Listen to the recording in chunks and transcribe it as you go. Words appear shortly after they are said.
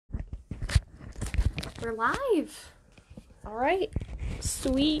We're live. All right.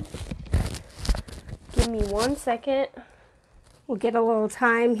 Sweet. Give me 1 second. We'll get a little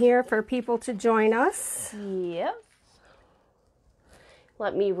time here for people to join us. Yep.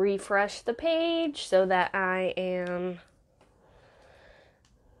 Let me refresh the page so that I am...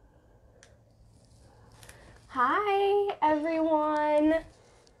 Hi, everyone.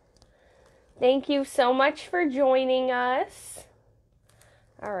 Thank you so much for joining us.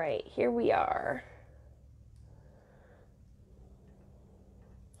 All right, here we are.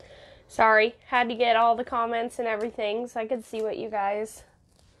 Sorry, had to get all the comments and everything so I could see what you guys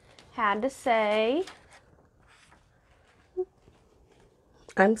had to say.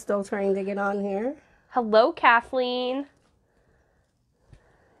 I'm still trying to get on here. Hello, Kathleen.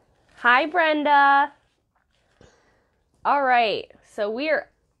 Hi, Brenda. All right, so we are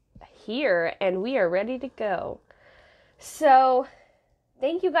here and we are ready to go. So,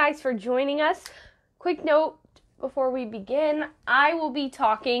 thank you guys for joining us. Quick note before we begin, I will be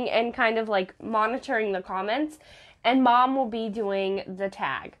talking and kind of like monitoring the comments, and Mom will be doing the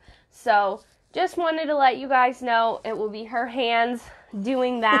tag. So, just wanted to let you guys know it will be her hands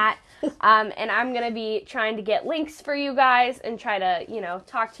doing that. And I'm going to be trying to get links for you guys and try to,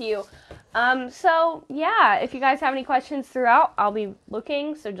 talk to you. So yeah, if you guys have any questions throughout, I'll be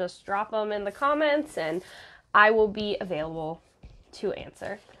looking. So just drop them in the comments and I will be available to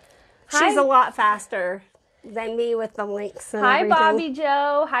answer. She's a lot faster than me with the links and everything. Hi, Bobby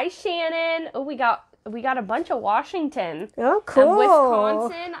Joe. Hi, Shannon. Oh, we got a bunch of Washington. Oh, cool.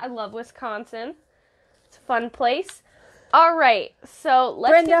 Wisconsin. I love Wisconsin. It's a fun place. All right, so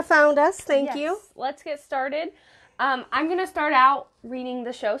Brenda found us. Thank you. Let's get started. I'm going to start out reading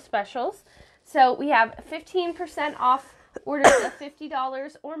the show specials. So we have 15% off orders of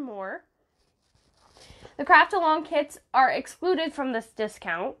 $50 or more. The Craft Along kits are excluded from this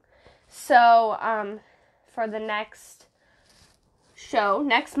discount. So for the next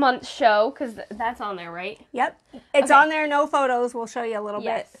month's show, because that's on there, right? Yep. It's on there, no photos. We'll show you a little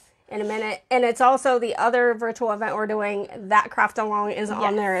bit in a minute. And it's also the other virtual event we're doing, that Craft Along is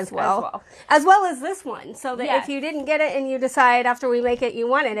on there as well. As well as this one. So that if you didn't get it and you decide after we make it you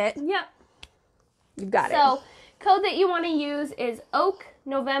wanted it, you've got it. So, code that you want to use is OOAK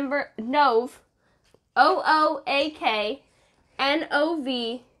NOV, OOAK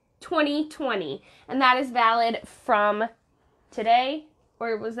NOV 2020. And that is valid from today,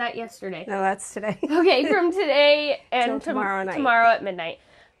 or was that yesterday? No, that's today. Okay, from today and tomorrow night. Tomorrow at midnight.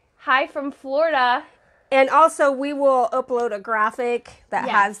 Hi from Florida. And also, we will upload a graphic that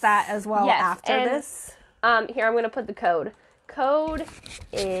has that as well after this. Here, I'm going to put the code. Code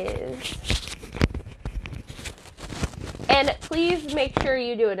is... And please make sure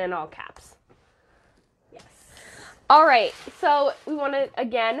you do it in all caps. Yes. All right, so we want to,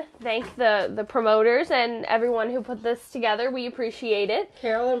 again, thank the promoters and everyone who put this together. We appreciate it.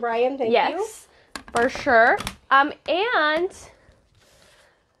 Carol and Brian, thank you. Yes, for sure. And...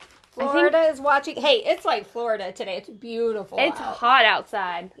 Florida is watching. Hey, it's like Florida today. It's beautiful. It's hot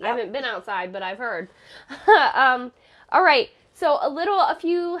outside. Yep. I haven't been outside, but I've heard. All right. So a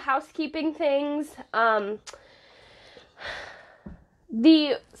few housekeeping things.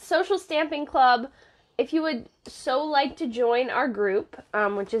 The Social Stamping Club, if you would so like to join our group,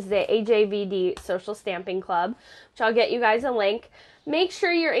 which is the AJVD Social Stamping Club, which I'll get you guys a link, make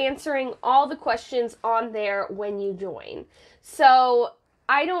sure you're answering all the questions on there when you join. So...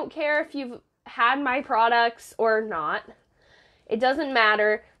 I don't care if you've had my products or not. It doesn't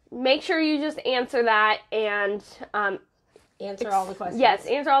matter. Make sure you just answer that and... answer all the questions. Yes,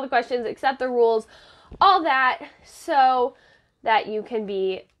 answer all the questions, accept the rules, all that, so that you can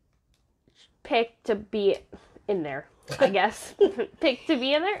be picked to be in there, I guess. Picked to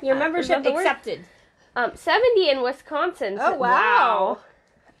be in there? Your membership accepted. 70 in Wisconsin. Oh, wow.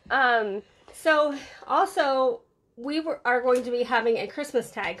 So, also... we are going to be having a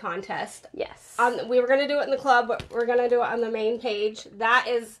Christmas tag contest. Yes. We were going to do it in the club, but we're going to do it on the main page. That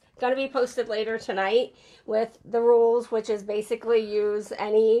is going to be posted later tonight with the rules, which is basically use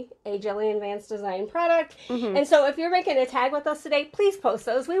any Jillian Vance design product. Mm-hmm. And so if you're making a tag with us today, please post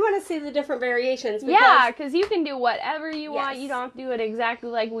those. We want to see the different variations. Because you can do whatever you want. You don't have to do it exactly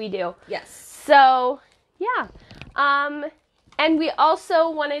like we do. Yes. So, yeah. And we also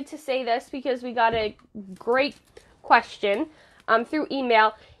wanted to say this because we got a great question through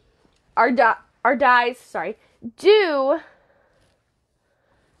email. Our dies do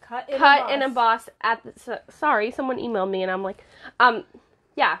cut and emboss at the... Sorry, someone emailed me and I'm like,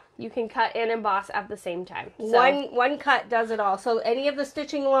 you can cut and emboss at the same time. So, one cut does it all. So any of the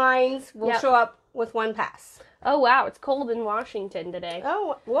stitching lines will show up with one pass. Oh, wow. It's cold in Washington today.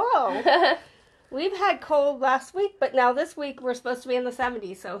 Oh, whoa. We've had cold last week, but now this week we're supposed to be in the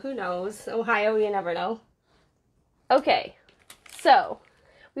 70s, so who knows? Ohio, you never know. Okay, so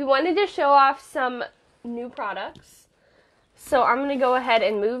we wanted to show off some new products. So I'm going to go ahead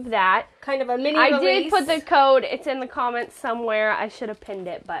and move that. Kind of a mini I release. did put the code. It's in the comments somewhere. I should have pinned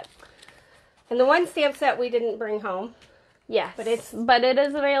it, but... And the one stamp set we didn't bring home. Yes, but it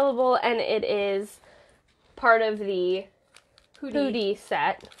is available, and it is part of the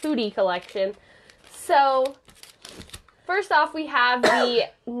Foodie collection. So, first off, we have the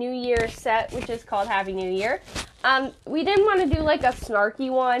New Year set, which is called Happy New Year. We didn't want to do like a snarky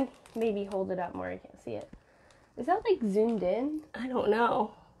one. Maybe hold it up more. I can't see it. Is that like zoomed in? I don't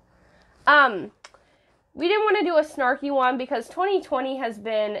know. We didn't want to do a snarky one because 2020 has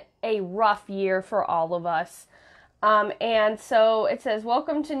been a rough year for all of us. And so it says,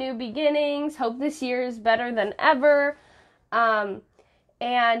 welcome to new beginnings. Hope this year is better than ever.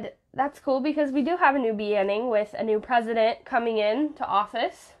 And that's cool because we do have a new beginning with a new president coming in to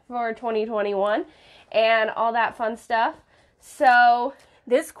office for 2021 and all that fun stuff. So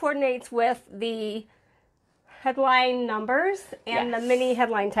this coordinates with the headline numbers and the mini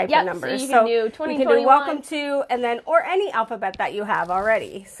headline type of numbers. So you can do 2021. You can do welcome to, and then, or any alphabet that you have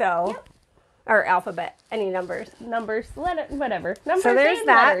already. So, or alphabet, any numbers. Numbers, whatever. Numbers so there's and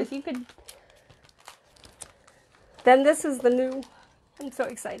that. Letters. You could. Then this is the new, I'm so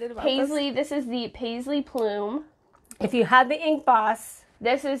excited about Paisley, this is the Paisley Plume. If you had the ink boss.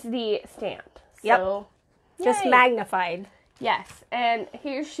 This is the stamp. Yep. So, just magnified. Yes. And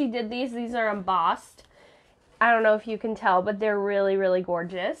here she did these. These are embossed. I don't know if you can tell, but they're really, really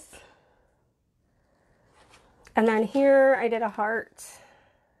gorgeous. And then here I did a heart.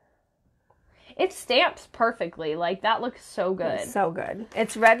 It stamps perfectly. Like, that looks so good. It's so good.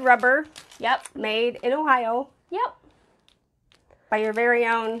 It's red rubber. Yep. Made in Ohio. Yep. By your very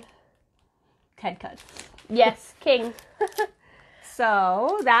own Ted Cuts. Yes, King.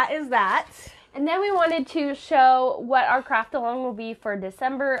 So, that is that. And then we wanted to show what our craft along will be for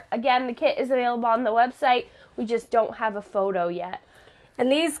December. Again, the kit is available on the website. We just don't have a photo yet.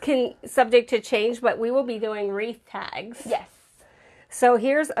 And these can subject to change, but we will be doing wreath tags. Yes. So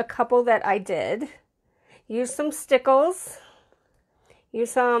here's a couple that I did. Use some stickles.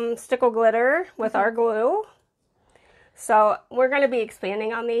 Use some stickle glitter with our glue. So we're going to be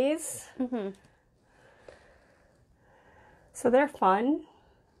expanding on these. So they're fun.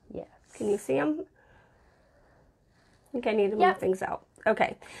 Yes. Can you see them? I think I need to move things out.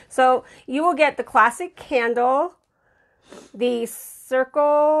 Okay. So you will get the classic candle, the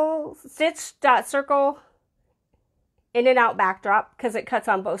circle, stitch dot circle in and out backdrop because it cuts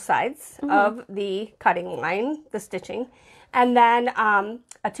on both sides of the cutting line, the stitching. And then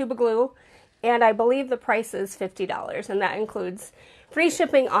a tube of glue. And I believe the price is $50. And that includes free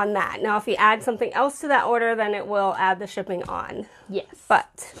shipping on that. Now, if you add something else to that order, then it will add the shipping on. Yes.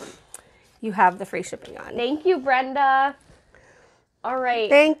 But you have the free shipping on. Thank you, Brenda. All right.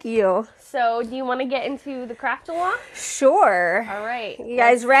 Thank you. So, do you want to get into the craft along? Sure. All right. You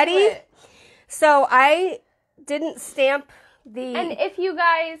guys ready? So, I didn't stamp the... And if you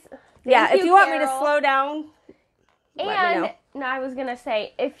guys... if you want me to slow down, let me know. No, I was going to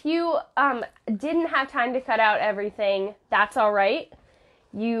say, if you didn't have time to cut out everything, that's all right.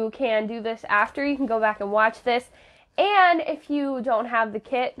 You can do this after. You can go back and watch this. And if you don't have the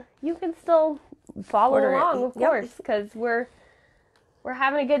kit, you can still follow along, of course, because we're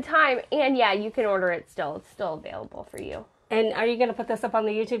having a good time. And, yeah, you can order it still. It's still available for you. And are you going to put this up on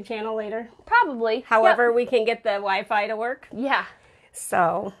the YouTube channel later? Probably. However, we can get the Wi-Fi to work. Yeah.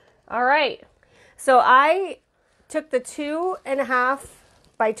 So. All right. So I took the 2.5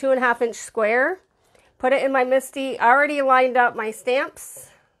 by 2.5 inch square, put it in my MISTI, already lined up my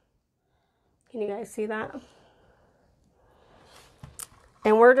stamps. Can you guys see that?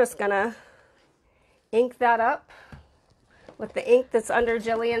 And we're just gonna ink that up with the ink that's under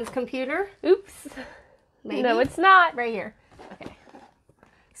Jillian's computer. Oops. Maybe. No, it's not. Right here. Okay.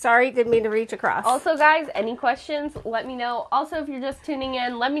 Sorry, didn't mean to reach across. Also, guys, any questions, let me know. Also, if you're just tuning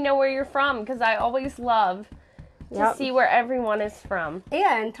in, let me know where you're from, because I always love to see where everyone is from.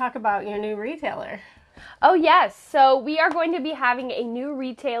 And talk about your new retailer. Oh, yes. So we are going to be having a new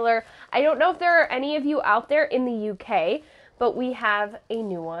retailer. I don't know if there are any of you out there in the UK, but we have a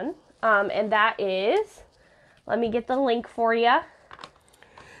new one. And that is, let me get the link for you.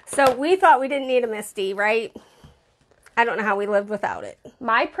 So we thought we didn't need a MISTI, right? I don't know how we lived without it.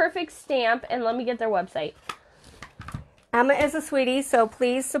 My Perfect Stamp, and let me get their website. Emma is a sweetie, so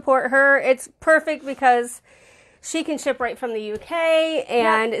please support her. It's perfect because she can ship right from the UK,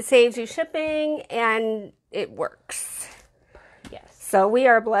 and it saves you shipping, and it works. Yes. So we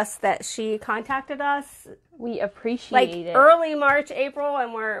are blessed that she contacted us. We appreciate Like it. early March, April,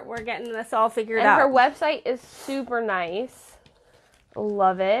 and we're getting this all figured out. And her website is super nice.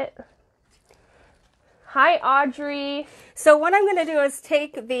 Love it. Hi, Audrey. So what I'm going to do is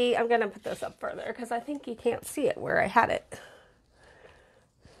take I'm going to put this up further because I think you can't see it where I had it.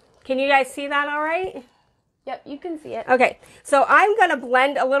 Can you guys see that all right? Yep, you can see it. Okay, so I'm going to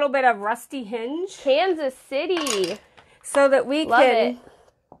blend a little bit of Rusty Hinge. Kansas City. So that we Love can it.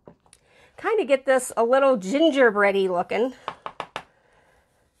 kind of get this a little gingerbready looking.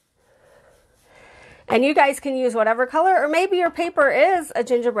 And you guys can use whatever color, or maybe your paper is a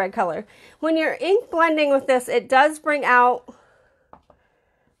gingerbread color. When you're ink blending with this, it does bring out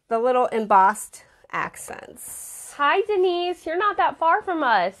the little embossed accents. Hi, Denise. You're not that far from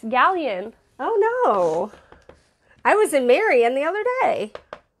us. Galleon. Oh, no. I was in Marion the other day.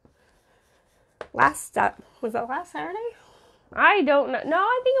 Was that last Saturday? I don't know. No,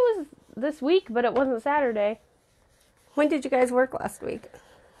 I think it was this week, but it wasn't Saturday. When did you guys work last week?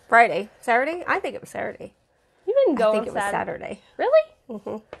 Friday? Saturday? I think it was Saturday. You didn't go I think on it was Saturday. Saturday. Really?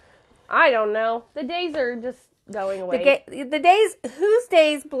 Mm-hmm. I don't know. The days are just going away. The days, whose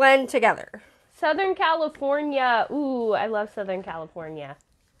days blend together? Southern California. Ooh, I love Southern California.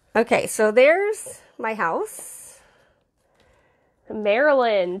 Okay, so there's my house.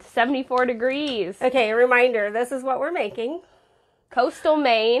 Maryland, 74 degrees. Okay, a reminder, this is what we're making. Coastal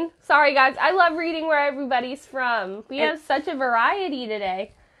Maine. Sorry, guys. I love reading where everybody's from. We have such a variety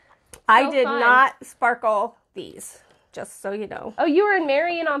today. I So did fun. not sparkle these, just so you know. Oh, you were in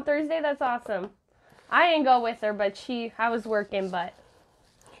Marion on Thursday? That's awesome. I didn't go with her, but I was working, but.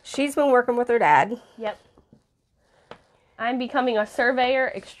 She's been working with her dad. Yep. I'm becoming a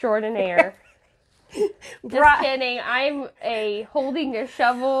surveyor extraordinaire. Just kidding. I'm holding a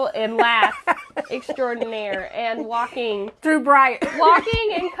shovel and laugh extraordinaire and walking through briars.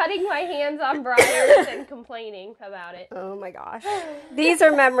 Walking and cutting my hands on briars and complaining about it. Oh my gosh. These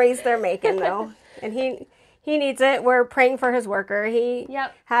are memories they're making though. And he needs it. We're praying for his worker. He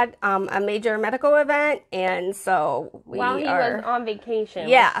had a major medical event, and so while he was on vacation.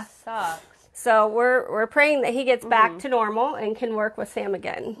 Yeah. Which sucks. So we're praying that he gets back to normal and can work with Sam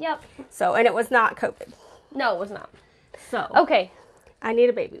again. Yep. So, and it was not COVID. No, it was not. So. Okay. I need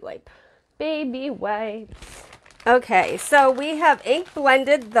a baby wipe. Baby wipes. Okay, so we have ink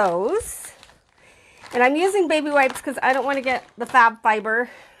blended those. And I'm using baby wipes because I don't want to get the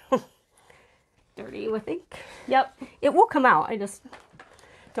Fibre dirty with ink. Yep. It will come out. I just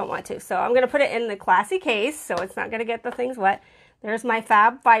don't want to. So I'm going to put it in the classy case so it's not going to get the things wet. There's my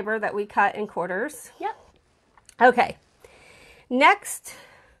Fibre that we cut in quarters. Yep. Okay. Next,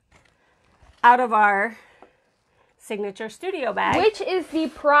 out of our signature studio bag. Which is the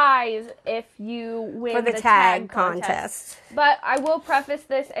prize if you win for the tag contest. But I will preface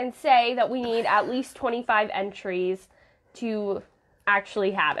this and say that we need at least 25 entries to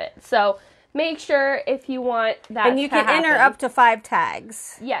actually have it. So make sure if you want that and you to can happen. enter up to 5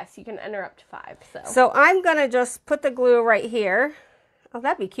 tags. Yes, you can enter up to 5. So I'm going to just put the glue right here. Oh,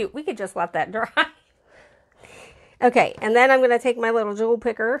 that'd be cute. We could just let that dry. Okay, and then I'm going to take my little jewel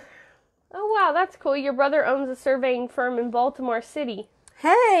picker. Oh, wow, that's cool. Your brother owns a surveying firm in Baltimore City.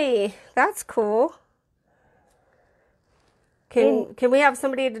 Hey, that's cool. Can we have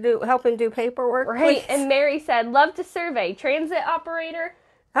somebody to help him do paperwork, Right, please? and Mary said, love to survey. Transit operator?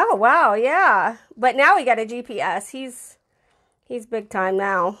 Oh, wow, yeah. But now we got a GPS. He's big time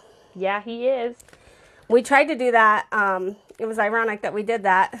now. Yeah, he is. We tried to do that. It was ironic that we did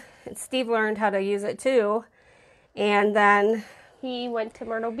that. And Steve learned how to use it too. And then he went to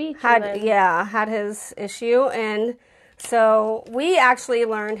Myrtle Beach. Had his issue. And so we actually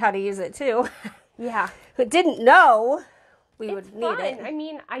learned how to use it too. Yeah. But didn't know we would need it. I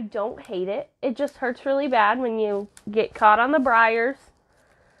mean, I don't hate it. It just hurts really bad when you get caught on the briars.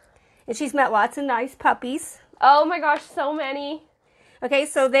 And she's met lots of nice puppies. Oh my gosh, so many. Okay,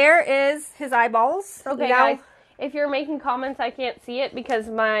 so there is his eyeballs. Okay, now, guys, if you're making comments, I can't see it because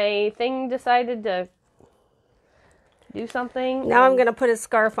my thing decided to do something. Now I'm going to put his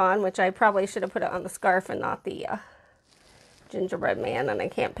scarf on, which I probably should have put it on the scarf and not the gingerbread man. And I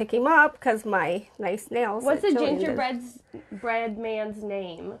can't pick him up because my nice nails. What's the gingerbread man's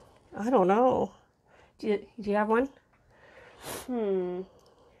name? I don't know. Do you have one?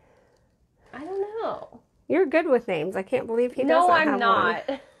 I don't know. You're good with names. I can't believe he doesn't have one. No, I'm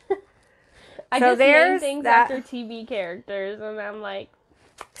not. I So just name there's things that- after TV characters, and I'm like,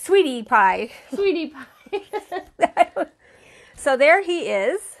 Sweetie Pie. Sweetie Pie. So there he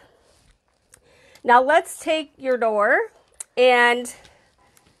is. Now let's take your door, and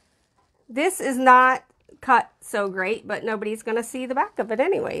this is not cut so great, but nobody's going to see the back of it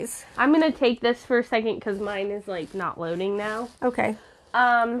anyways. I'm going to take this for a second because mine is like not loading now. Okay.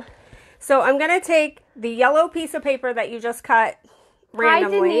 So I'm going to take the yellow piece of paper that you just cut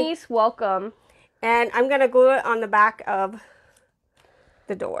randomly. Hi, Denise. Welcome. And I'm going to glue it on the back of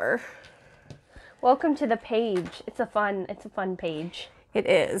the door. Welcome to the page. It's a fun page. It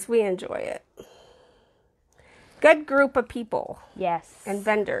is. We enjoy it. Good group of people. Yes. And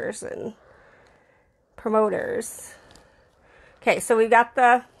vendors and promoters. Okay, so we got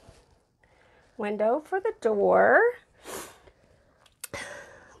the window for the door.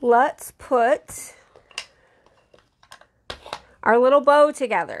 Let's put our little bow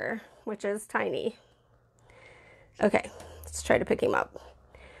together, which is tiny. Okay, let's try to pick him up.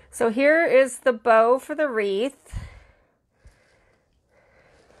 So here is the bow for the wreath.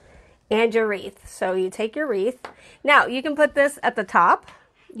 And your wreath. So you take your wreath. Now, you can put this at the top.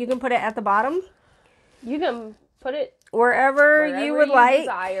 You can put it at the bottom. You can put it wherever you would like.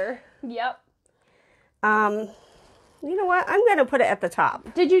 Desire. Yep. You know what? I'm going to put it at the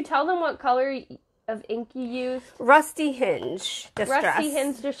top. Did you tell them what color of ink you used? Rusty Hinge Distress. Rusty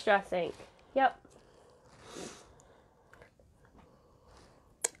Hinge Distress ink. Yep.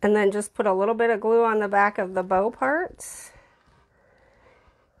 And then just put a little bit of glue on the back of the bow parts.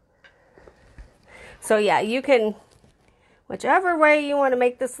 So yeah, you can, whichever way you want to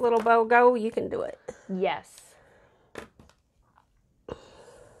make this little bow go, you can do it. Yes.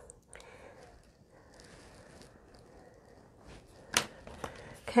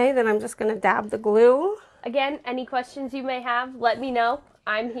 Okay, then I'm just going to dab the glue. Again, any questions you may have, let me know.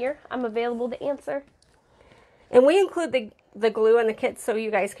 I'm here. I'm available to answer. And we include the glue in the kit so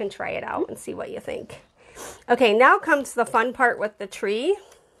you guys can try it out and see what you think. Okay, now comes the fun part with the tree.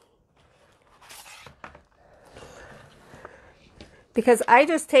 Because I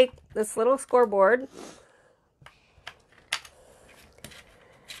just take this little scoreboard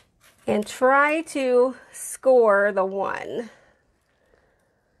and try to score the 1.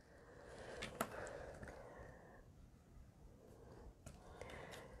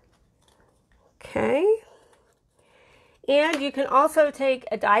 Okay. And you can also take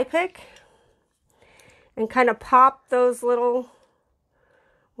a die pick and kind of pop those little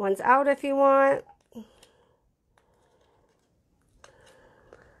ones out if you want,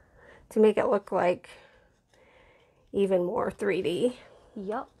 to make it look like even more 3D.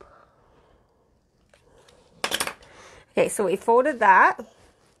 Yup. Okay, so we folded that.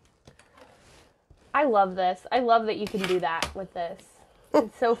 I love this. I love that you can do that with this.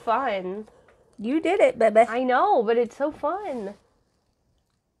 It's so fun. You did it, baby. I know, but it's so fun.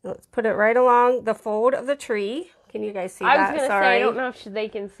 Let's put it right along the fold of the tree. Can you guys see that? I was going to say, I don't know if they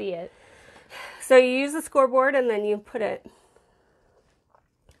can see it. So you use the scoreboard and then you put it,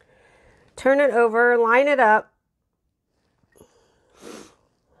 turn it over, line it up.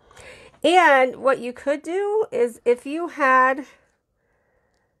 And what you could do is if you had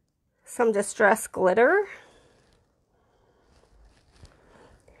some distress glitter,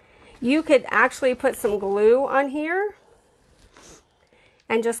 you could actually put some glue on here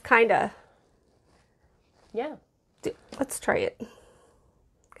and just kind of, yeah. Let's try it.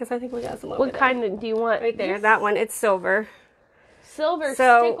 Because I think we got some over What kind of do you want? right there, that one, it's silver. Silver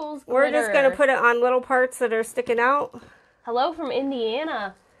So stickles glitter. we're just going to put it on little parts that are sticking out. Hello from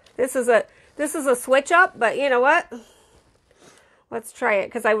Indiana. This is a switch up, but you know what? Let's try it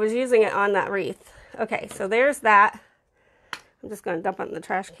because I was using it on that wreath. Okay, so there's that. I'm just going to dump it in the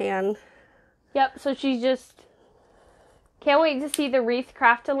trash can. Yep, so she's just... Can't wait to see the wreath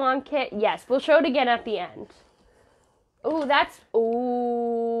craft along kit. Yes, we'll show it again at the end. Ooh, that's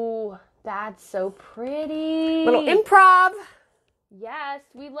so pretty. Little improv. Yes,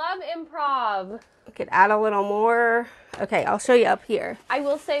 we love improv. We could add a little more. Okay, I'll show you up here. I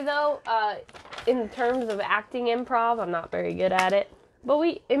will say though, in terms of acting improv, I'm not very good at it. But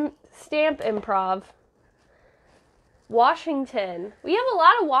we stamp improv. Washington. We have a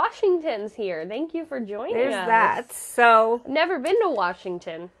lot of Washingtons here. Thank you for joining us. There's that. So, Never been to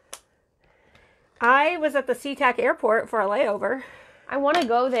Washington. I was at the SeaTac airport for a layover. I want to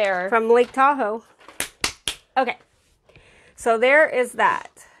go there. From Lake Tahoe. Okay. So there is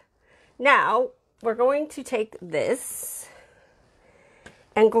that. Now, we're going to take this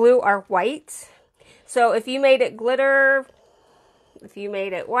and glue our white. So if you made it glitter, if you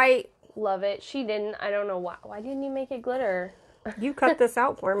made it white. Love it. She didn't. I don't know why. Why didn't you make it glitter? You cut this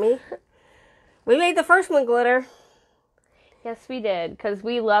out for me. We made the first one glitter. Yes, we did. Because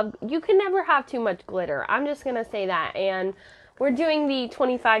we love... You can never have too much glitter. I'm just going to say that. And we're doing the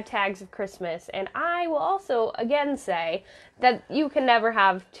 25 tags of Christmas. And I will also, again, say that you can never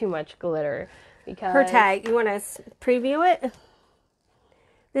have too much glitter. because her tag. You want to preview it?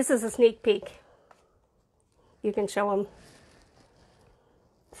 This is a sneak peek. You can show them.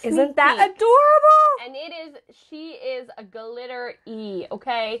 Isn't that adorable? And she is a glitter E,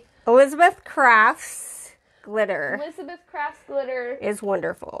 okay? Elizabeth Crafts glitter. Elizabeth Crafts glitter is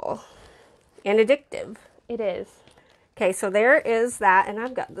wonderful and addictive. It is. Okay, so there is that, and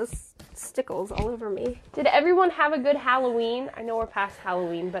I've got this stickles all over me. Did everyone have a good Halloween? I know we're past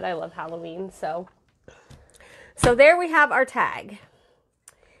Halloween, but I love Halloween, so. So there we have our tag.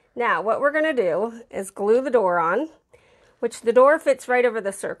 Now, what we're going to do is glue the door on, which the door fits right over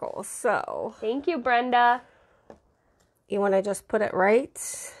the circle, so. Thank you, Brenda. You want to just put it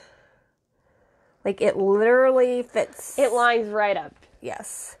right? Like it literally fits. It lines right up.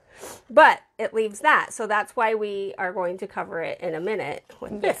 Yes. But it leaves that, so that's why we are going to cover it in a minute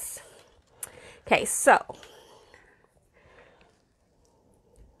with this. Okay, so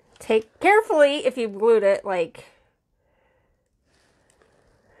take carefully if you glued it like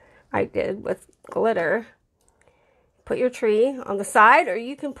I did with glitter. Put your tree on the side, or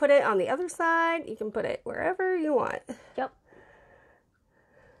you can put it on the other side. You can put it wherever you want. Yep.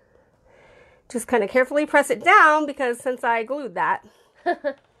 Just kind of carefully press it down because since I glued that,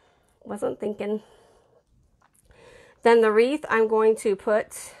 wasn't thinking. Then the wreath I'm going to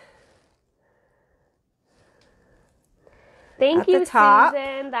put Thank you, the top.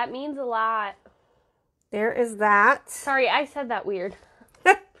 Susan. That means a lot. There is that. Sorry, I said that weird.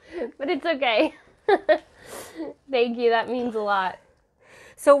 But it's okay. Thank you. That means a lot.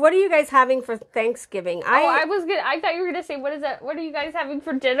 So what are you guys having for Thanksgiving? I thought you were gonna say, what is that? What are you guys having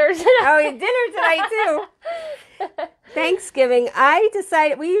for dinner tonight? Oh, yeah, dinner tonight too. Thanksgiving. I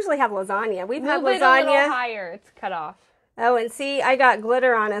decided we usually have lasagna. We've had Move it lasagna. a little higher. It's cut off. Oh, and see, I got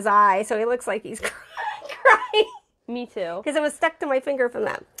glitter on his eye, so he looks like he's crying. Me too. Because it was stuck to my finger from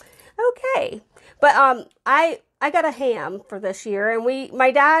that. Okay, but I got a ham for this year, and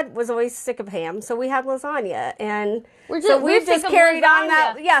my dad was always sick of ham, so we had lasagna, and we've just carried on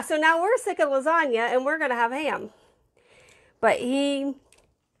that. Yeah, so now we're sick of lasagna, and we're gonna have ham. But we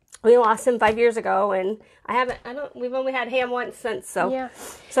lost him 5 years ago, and we've only had ham once since. So yeah,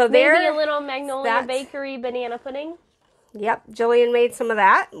 so maybe a little Magnolia Bakery banana pudding. Yep, Jillian made some of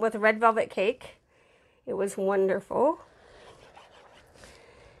that with red velvet cake. It was wonderful.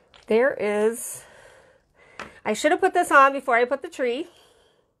 There is. I should have put this on before I put the tree,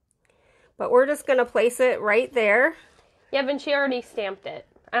 but we're just going to place it right there. Yeah, but she already stamped it.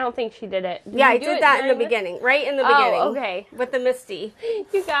 I don't think she did it. I did that in the beginning, right in the beginning. Oh, okay. With the Misty.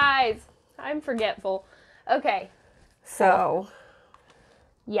 You guys, I'm forgetful. Okay. So.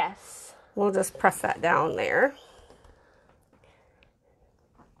 Yes. We'll just press that down there.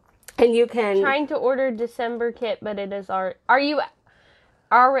 And you can. Trying to order December kit, but it is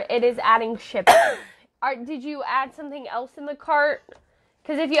it is adding shipping. Did you add something else in the cart?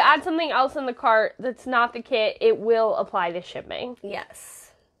 Because if you add something else in the cart that's not the kit, it will apply the shipping.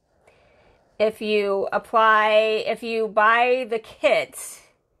 Yes. If you buy the kit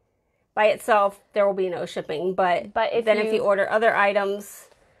by itself, there will be no shipping. But if you order other items,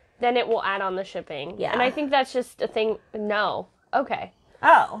 then it will add on the shipping. Yeah. And I think that's just a thing. No. Okay.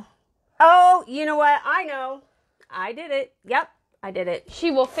 Oh, you know what? I know. I did it. Yep. I did it.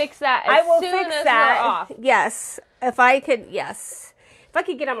 She will fix that as soon as we're off. Yes. If I could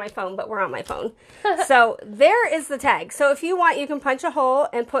get on my phone, but we're on my phone. So there is the tag. So if you want, you can punch a hole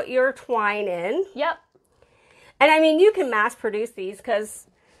and put your twine in. Yep. And I mean, you can mass produce these because,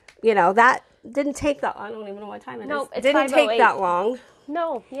 that didn't take that long. I don't even know what time it is. Nope, it's didn't take that long.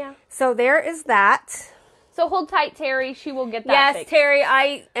 No, yeah. So there is that. So hold tight, Terry. She will get that fixed. Terry,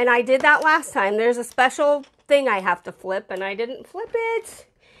 I did that last time. There's a special thing I have to flip, and I didn't flip it.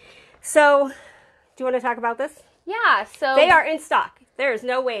 So, do you want to talk about this? Yeah, so they are in stock. There is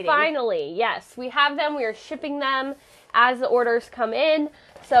no waiting. Finally, yes. We have them. We are shipping them as the orders come in.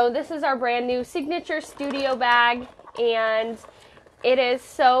 So this is our brand new signature studio bag, and it is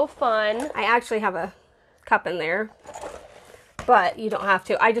so fun. I actually have a cup in there, but you don't have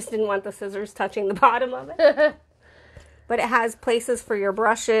to. I just didn't want the scissors touching the bottom of it. But it has places for your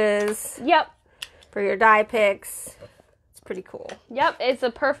brushes. Yep. For your die picks. It's pretty cool. Yep, it's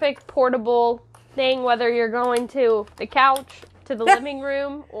a perfect portable thing, whether you're going to the couch, to the living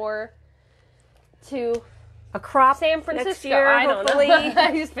room, or to a crop San Francisco. Next year, I don't hopefully. know.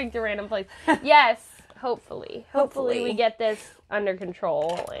 I just picked a random place. Yes, hopefully. Hopefully we get this under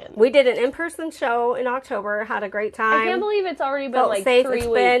control. And we did an in-person show in October. Had a great time. I can't believe it's already been Felt like safe. 3 it's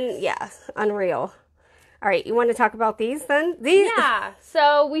weeks. Been, unreal. All right, you want to talk about these then? Yeah,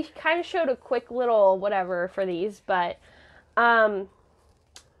 so we kind of showed a quick little whatever for these, but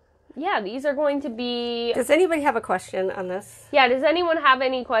yeah, these are going to be... Does anybody have a question on this? Yeah, does anyone have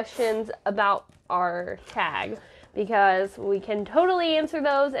any questions about our tag? Because we can totally answer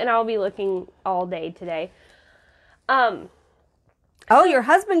those, and I'll be looking all day today. Oh, your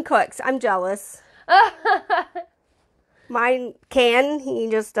husband cooks. I'm jealous. Mine can. He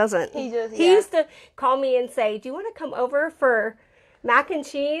just doesn't. He used to call me and say, do you want to come over for mac and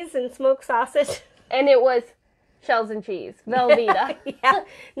cheese and smoked sausage? And it was shells and cheese. Velveeta. Yeah.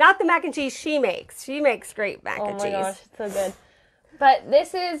 Not the mac and cheese she makes. She makes great mac and cheese. Oh my gosh, it's so good. But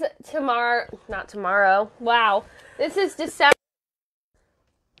this is not tomorrow. Wow. This is December.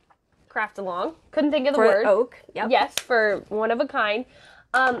 Craft along. Couldn't think of the word. OOAK. Yep. Yes, for one of a kind.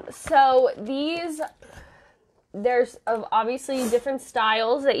 So there's obviously different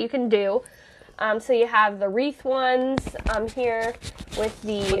styles that you can do. So you have the wreath ones here with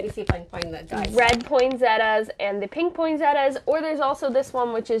the Let me see if I can find that guy. red poinsettias and the pink poinsettias. Or there's also this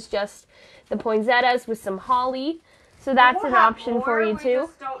one, which is just the poinsettias with some holly. So that's an option for you too. We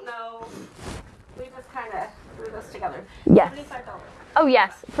just don't know. We just kind of threw this together. Yes. $75. Oh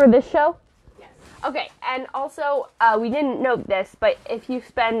yes, for this show? Yes. Okay, and also, we didn't note this, but if you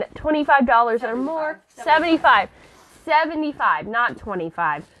spend $25 or more, 75, not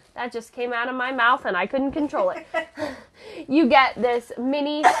 25. That just came out of my mouth and I couldn't control it. You get this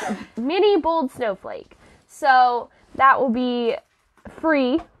mini bold snowflake. So that will be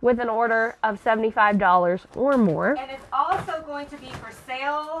free with an order of $75 or more. And it's also going to be for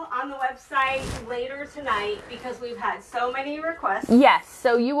sale on the website later tonight because we've had so many requests. Yes,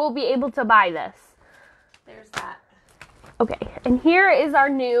 so you will be able to buy this. There's that. Okay, and here is our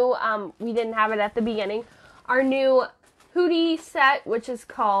new, we didn't have it at the beginning, our new hoodie set, which is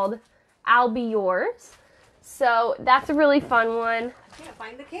called I'll Be Yours. So that's a really fun one. I can't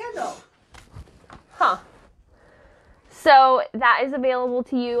find the candle. Huh. So that is available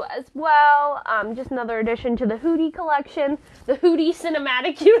to you as well. Just another addition to the hoodie collection, the hoodie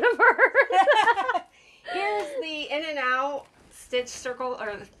cinematic universe. Here's the in and out stitch circle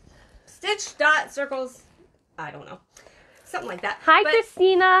or stitch dot circles. I don't know. Something like that. Hi, but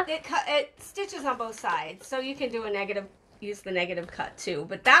Christina. It stitches on both sides, so you can do use the negative cut too.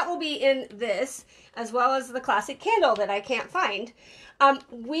 But that will be in this, as well as the classic candle that I can't find.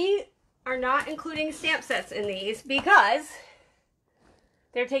 We are not including stamp sets in these because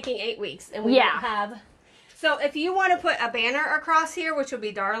they're taking 8 weeks, and we don't have. So if you want to put a banner across here, which would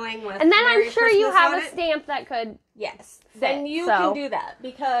be darling with, and then Merry I'm sure Christmas you have on a it, stamp that could. yes, fit, then you can do that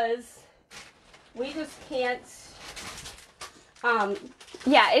because we just can't.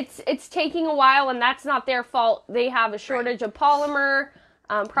 Yeah, it's taking a while, and that's not their fault. They have a shortage of polymer.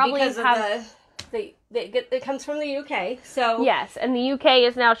 Probably because of it comes from the UK. So yes, and the UK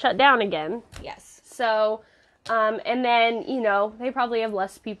is now shut down again. Yes. So, and then they probably have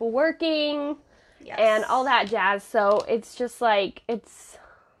less people working, yes, and all that jazz. So it's just like it's.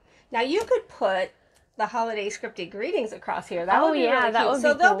 Now you could put the holiday scripted greetings across here. That would be really cute. That would be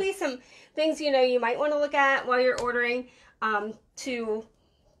so there'll cool. be some things you might want to look at while you're ordering to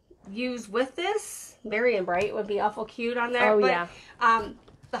use with this. Merry and Bright would be awful cute on there. Oh, but, yeah.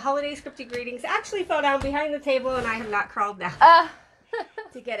 The holiday scripted greetings actually fell down behind the table, and I have not crawled down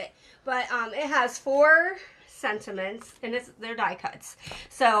to get it. But it has 4 sentiments, and they're die cuts.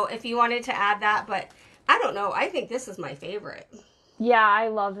 So if you wanted to add that, but I don't know. I think this is my favorite. Yeah, I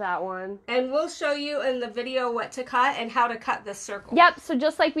love that one. And we'll show you in the video what to cut and how to cut this circle. Yep, so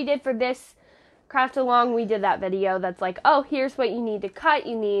just like we did for this craft along, we did that video that's like, oh, here's what you need to cut.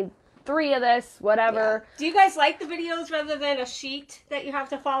 You need 3 of this, whatever. Yeah. Do you guys like the videos rather than a sheet that you have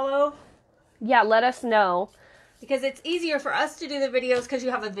to follow? Yeah, let us know. Because it's easier for us to do the videos because you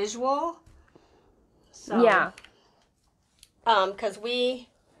have a visual. So, yeah. Because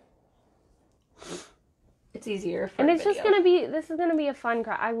it's easier for and it's video. just going to be, this is going to be a fun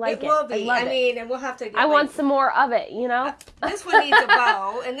craft. I like it. It will be. I mean, and we'll have to get I want some more of it, This one needs a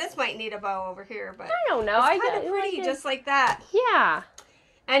bow, and this might need a bow over here, but I don't know. it's kind of pretty, just like that. Yeah.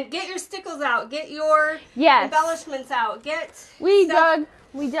 And get your stickles out. Get your Yes. embellishments out. We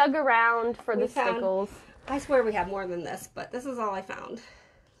dug around for the stickles. I swear we have more than this, but this is all I found.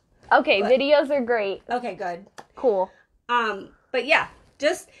 Okay, videos are great. Okay, good. Cool. But yeah,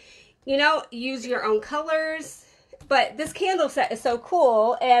 just, use your own colors. But this candle set is so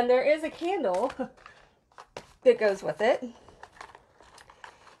cool, and there is a candle that goes with it.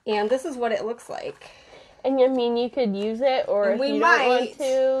 And this is what it looks like. And I mean, you could use it, or and if we you might don't want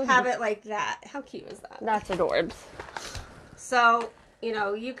to, have it like that. How cute is that? That's adorbs. So,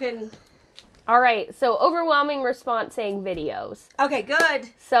 you can... All right, so overwhelming response saying videos. Okay, good.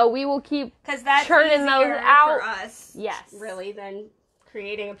 So we will keep because that's churning easier those out for us. Yes. Really, than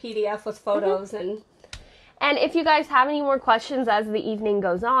creating a PDF with photos and if you guys have any more questions as the evening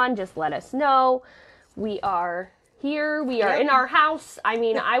goes on, just let us know. We are here. We are in our house. I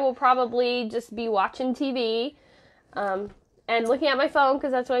mean, I will probably just be watching TV and looking at my phone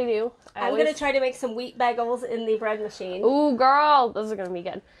because that's what I do. I'm going to try to make some wheat bagels in the bread machine. Ooh, girl. Those are going to be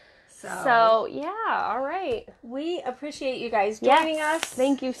good. So, yeah. All right. We appreciate you guys joining us.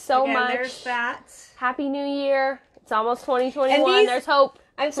 Thank you so much. There's that. Happy New Year. It's almost 2021. There's hope.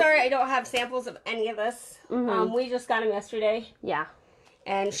 I'm sorry I don't have samples of any of this. We just got them yesterday. Yeah.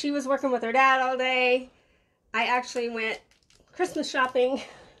 And she was working with her dad all day. I actually went Christmas shopping.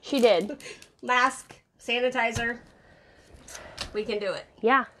 She did. Mask, sanitizer. We can do it.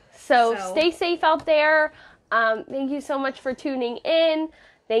 Yeah. So stay safe out there. Thank you so much for tuning in.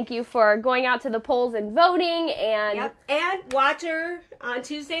 Thank you for going out to the polls and voting. And and watch her on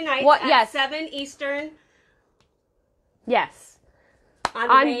Tuesday night at 7 Eastern. Yes. On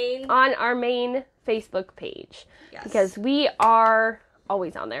our main Facebook page. Yes. Because we are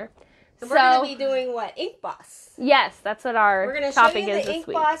always on there. And we're going to be doing what? Ink Boss. Yes, that's what our topic is this week. We're going to show you the Ink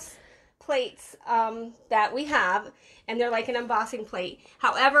Boss plates that we have. And they're like an embossing plate.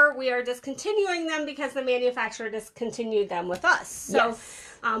 However, we are discontinuing them because the manufacturer discontinued them with us. So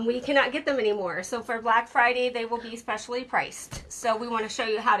we cannot get them anymore. So for Black Friday, they will be specially priced. So we want to show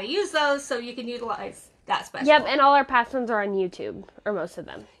you how to use those so you can utilize that special. Yep, and all our past ones are on YouTube, or most of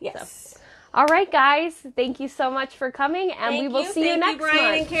them. Yes. So. All right, guys. Thank you so much for coming, and we will see you next month. Thank you,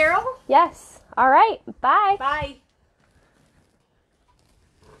 Brian and Carol. Yes. All right. Bye. Bye.